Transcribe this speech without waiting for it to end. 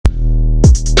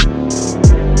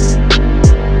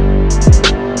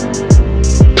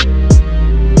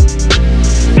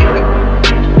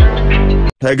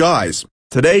Hey guys,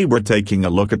 today we're taking a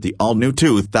look at the all-new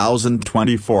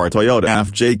 2024 Toyota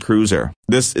FJ Cruiser.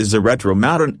 This is a retro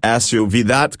modern SUV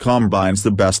that combines the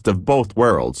best of both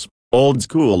worlds, old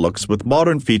school looks with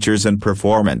modern features and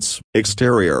performance.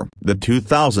 Exterior: the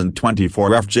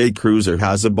 2024 FJ Cruiser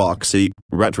has a boxy,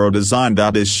 retro design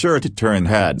that is sure to turn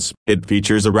heads. It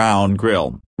features a round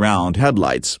grille, round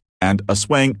headlights, and a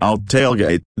swing-out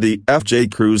tailgate. The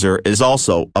FJ Cruiser is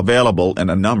also available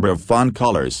in a number of fun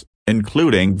colors,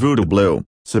 including voodoo blue,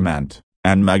 cement,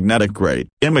 and magnetic gray.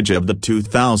 Image of the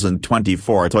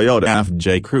 2024 Toyota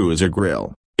FJ Cruiser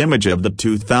grille. Image of the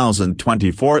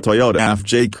 2024 Toyota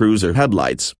FJ Cruiser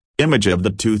headlights. Image of the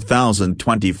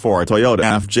 2024 Toyota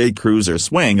FJ Cruiser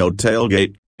swing-out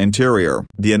tailgate. Interior: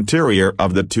 the interior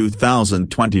of the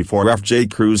 2024 FJ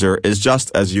Cruiser is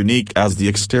just as unique as the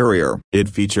exterior. It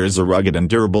features a rugged and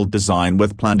durable design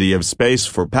with plenty of space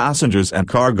for passengers and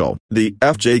cargo. The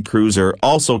FJ Cruiser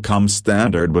also comes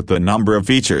standard with a number of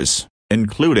features,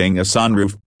 including a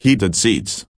sunroof, heated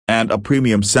seats, and a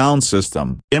premium sound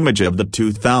system. Image of the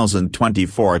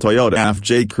 2024 Toyota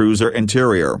FJ Cruiser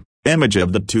interior. Image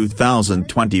of the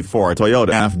 2024 Toyota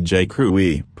FJ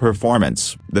Cruise.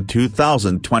 Performance: the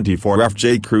 2024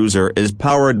 FJ Cruiser is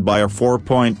powered by a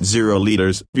 4.0-liter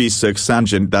V6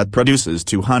 engine that produces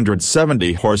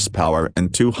 270 horsepower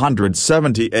and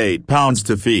 278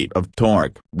 pounds-feet of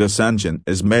torque. This engine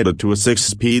is mated to a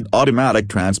 6-speed automatic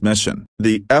transmission.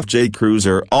 The FJ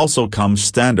Cruiser also comes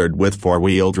standard with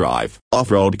 4-wheel drive.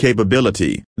 Off-road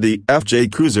capability: the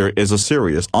FJ Cruiser is a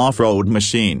serious off-road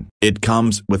machine. It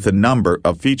comes with a number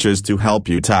of features to help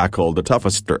you tackle the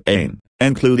toughest terrain,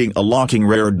 including a locking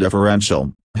rear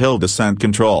differential, hill descent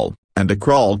control, and a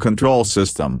crawl control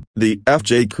system. The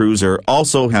FJ Cruiser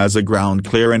also has a ground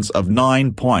clearance of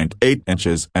 9.8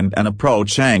 inches and an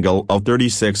approach angle of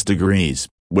 36 degrees,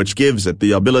 which gives it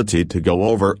the ability to go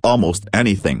over almost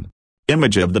anything.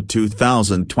 Image of the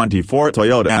 2024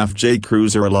 Toyota FJ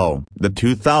Cruiser Low. The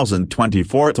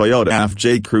 2024 Toyota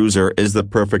FJ Cruiser is the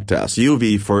perfect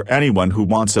SUV for anyone who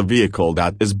wants a vehicle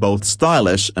that is both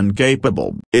stylish and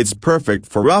capable. It's perfect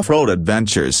for off-road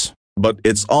adventures, but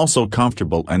it's also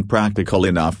comfortable and practical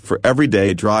enough for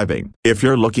everyday driving. If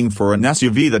you're looking for an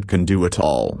SUV that can do it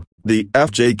all, the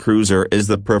FJ Cruiser is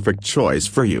the perfect choice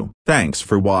for you. Thanks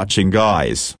for watching,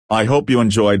 guys. I hope you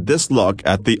enjoyed this look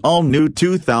at the all-new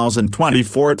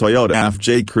 2024 Toyota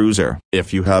FJ Cruiser.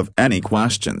 If you have any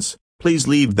questions, please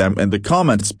leave them in the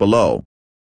comments below.